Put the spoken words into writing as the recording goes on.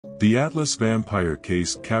The Atlas vampire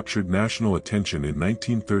case captured national attention in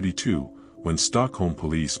 1932, when Stockholm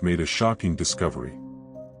police made a shocking discovery.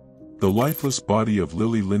 The lifeless body of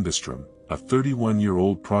Lilly Lindeström, a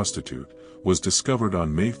 31-year-old prostitute, was discovered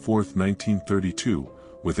on May 4, 1932,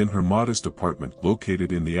 within her modest apartment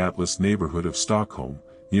located in the Atlas neighborhood of Stockholm,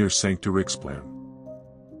 near Thetelltalechannel.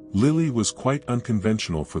 Lilly was quite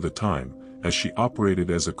unconventional for the time, as she operated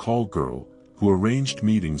as a call girl, who arranged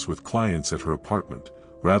meetings with clients at her apartment,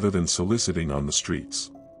 rather than soliciting on the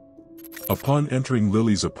streets. Upon entering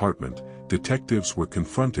Lilly's apartment, detectives were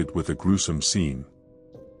confronted with a gruesome scene.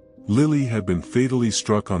 Lilly had been fatally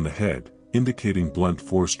struck on the head, indicating blunt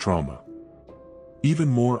force trauma. Even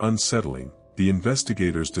more unsettling, the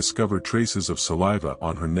investigators discovered traces of saliva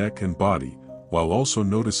on her neck and body, while also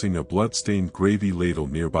noticing a blood-stained gravy ladle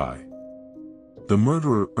nearby. The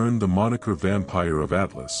murderer earned the moniker Vampire of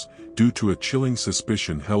Atlas, due to a chilling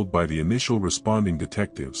suspicion held by the initial responding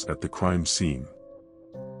detectives at the crime scene.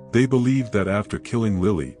 They believed that after killing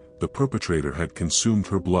Lilly, the perpetrator had consumed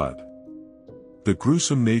her blood. The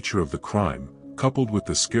gruesome nature of the crime, coupled with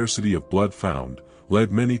the scarcity of blood found,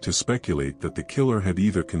 led many to speculate that the killer had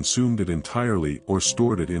either consumed it entirely or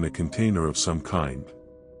stored it in a container of some kind.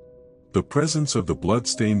 The presence of the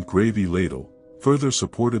blood-stained gravy ladle further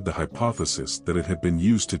supported the hypothesis that it had been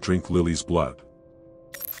used to drink Lilly's blood.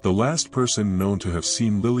 The last person known to have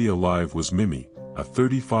seen Lilly alive was Mimi, a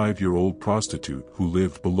 35-year-old prostitute who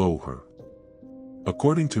lived below her.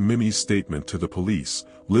 According to Mimi's statement to the police,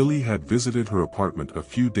 Lilly had visited her apartment a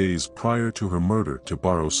few days prior to her murder to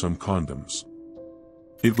borrow some condoms.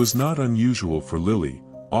 It was not unusual for Lilly,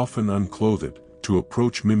 often unclothed, to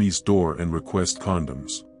approach Mimi's door and request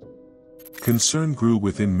condoms. Concern grew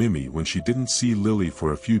within Mimi when she didn't see Lilly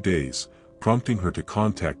for a few days, prompting her to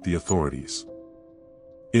contact the authorities.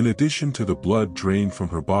 In addition to the blood drained from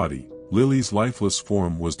her body, Lilly's lifeless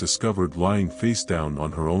form was discovered lying face down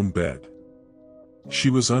on her own bed. She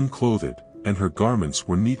was unclothed, and her garments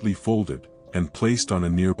were neatly folded and placed on a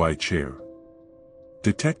nearby chair.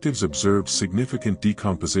 Detectives observed significant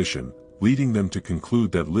decomposition, leading them to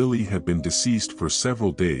conclude that Lilly had been deceased for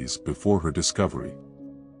several days before her discovery.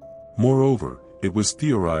 Moreover, it was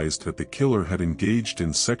theorized that the killer had engaged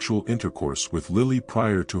in sexual intercourse with Lilly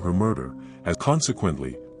prior to her murder, and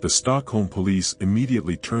consequently, the Stockholm police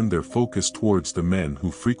immediately turned their focus towards the men who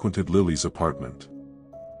frequented Lilly's apartment.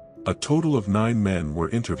 A total of 9 men were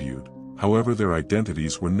interviewed, however their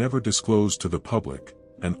identities were never disclosed to the public,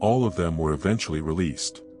 and all of them were eventually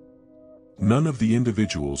released. None of the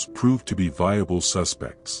individuals proved to be viable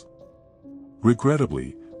suspects.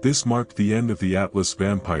 Regrettably, this marked the end of the Atlas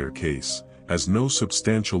vampire case, as no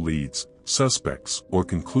substantial leads, suspects, or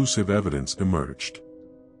conclusive evidence emerged.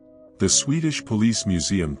 The Swedish Police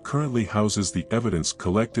Museum currently houses the evidence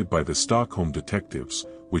collected by the Stockholm detectives,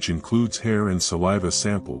 which includes hair and saliva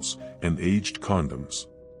samples, and aged condoms.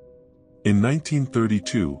 In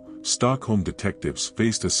 1932, Stockholm detectives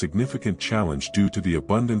faced a significant challenge due to the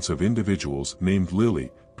abundance of individuals named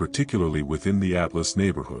Lilly, particularly within the Atlas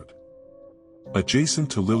neighborhood. Adjacent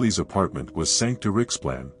to Lilly's apartment was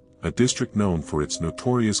Thetelltalechannel, a district known for its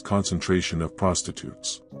notorious concentration of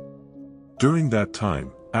prostitutes. During that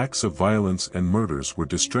time, acts of violence and murders were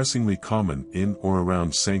distressingly common in or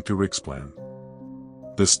around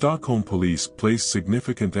Thetelltalechannel. The Stockholm police placed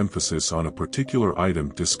significant emphasis on a particular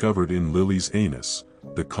item discovered in Lilly's anus,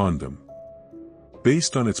 the condom.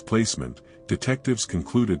 Based on its placement, detectives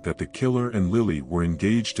concluded that the killer and Lilly were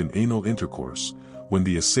engaged in anal intercourse, when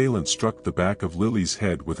the assailant struck the back of Lilly's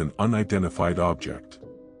head with an unidentified object.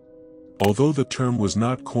 Although the term was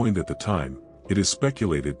not coined at the time, it is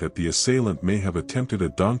speculated that the assailant may have attempted a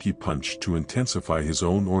donkey punch to intensify his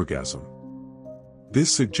own orgasm. This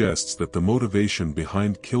suggests that the motivation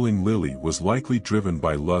behind killing Lilly was likely driven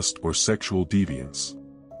by lust or sexual deviance.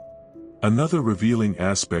 Another revealing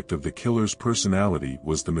aspect of the killer's personality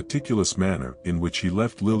was the meticulous manner in which he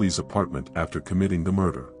left Lilly's apartment after committing the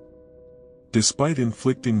murder. Despite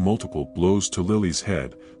inflicting multiple blows to Lilly's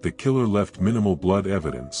head, the killer left minimal blood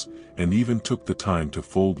evidence, and even took the time to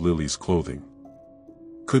fold Lilly's clothing.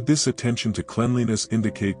 Could this attention to cleanliness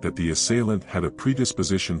indicate that the assailant had a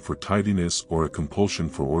predisposition for tidiness or a compulsion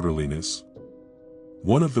for orderliness?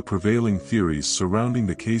 One of the prevailing theories surrounding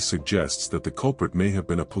the case suggests that the culprit may have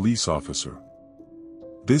been a police officer.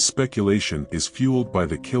 This speculation is fueled by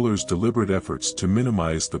the killer's deliberate efforts to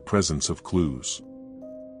minimize the presence of clues.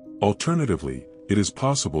 Alternatively, it is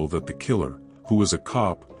possible that the killer, who was a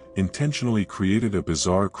cop, intentionally created a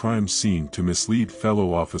bizarre crime scene to mislead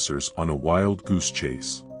fellow officers on a wild goose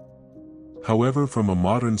chase. However, from a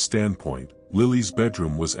modern standpoint, Lilly's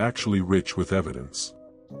bedroom was actually rich with evidence.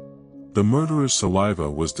 The murderer's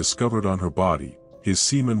saliva was discovered on her body, his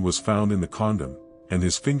semen was found in the condom, and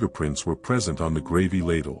his fingerprints were present on the gravy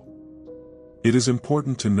ladle. It is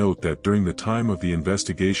important to note that during the time of the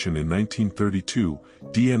investigation in 1932,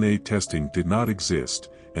 DNA testing did not exist,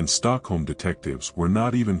 and Stockholm detectives were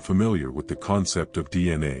not even familiar with the concept of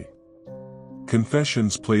DNA.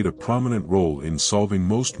 Confessions played a prominent role in solving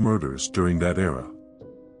most murders during that era.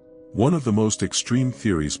 One of the most extreme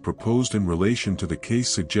theories proposed in relation to the case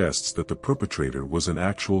suggests that the perpetrator was an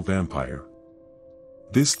actual vampire.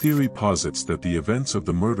 This theory posits that the events of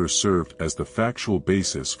the murder served as the factual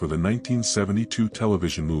basis for the 1972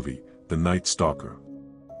 television movie, The Night Stalker.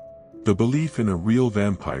 The belief in a real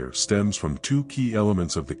vampire stems from two key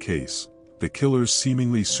elements of the case: the killer's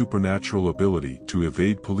seemingly supernatural ability to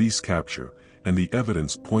evade police capture, and the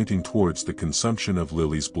evidence pointing towards the consumption of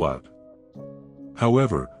Lilly's blood.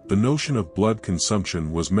 However, the notion of blood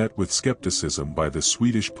consumption was met with skepticism by the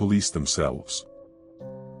Swedish police themselves.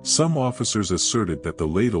 Some officers asserted that the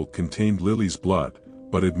ladle contained Lilly's blood,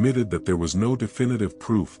 but admitted that there was no definitive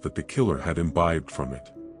proof that the killer had imbibed from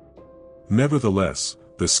it. Nevertheless,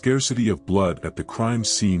 the scarcity of blood at the crime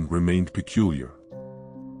scene remained peculiar.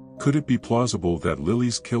 Could it be plausible that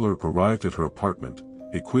Lilly's killer arrived at her apartment,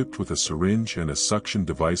 equipped with a syringe and a suction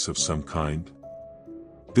device of some kind?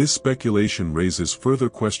 This speculation raises further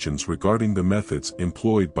questions regarding the methods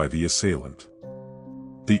employed by the assailant.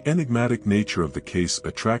 The enigmatic nature of the case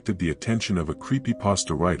attracted the attention of a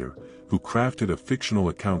creepypasta writer, who crafted a fictional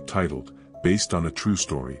account titled, "Based on a True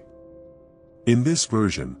Story." In this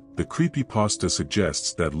version, the creepypasta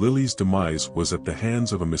suggests that Lilly's demise was at the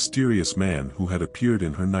hands of a mysterious man who had appeared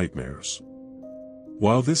in her nightmares.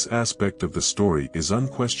 While this aspect of the story is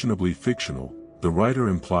unquestionably fictional, the writer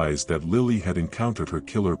implies that Lilly had encountered her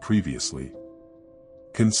killer previously.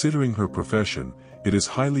 Considering her profession, it is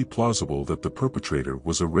highly plausible that the perpetrator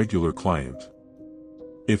was a regular client.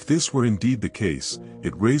 If this were indeed the case,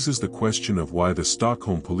 it raises the question of why the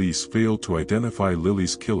Stockholm police failed to identify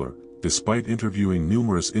Lilly's killer, despite interviewing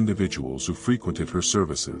numerous individuals who frequented her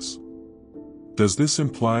services. Does this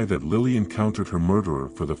imply that Lilly encountered her murderer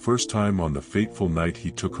for the first time on the fateful night he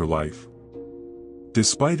took her life?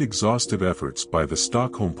 Despite exhaustive efforts by the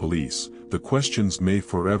Stockholm police, the questions may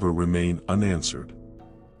forever remain unanswered.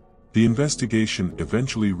 The investigation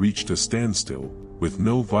eventually reached a standstill, with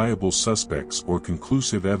no viable suspects or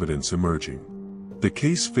conclusive evidence emerging. The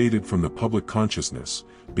case faded from the public consciousness,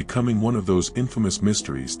 becoming one of those infamous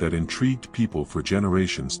mysteries that intrigued people for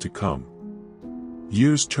generations to come.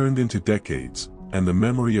 Years turned into decades, and the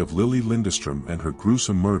memory of Lilly Lindeström and her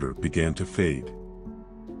gruesome murder began to fade.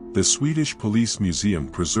 The Swedish Police Museum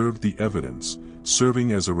preserved the evidence,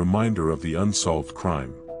 serving as a reminder of the unsolved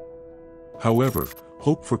crime. However,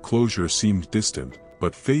 hope for closure seemed distant,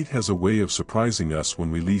 but fate has a way of surprising us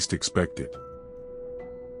when we least expect it.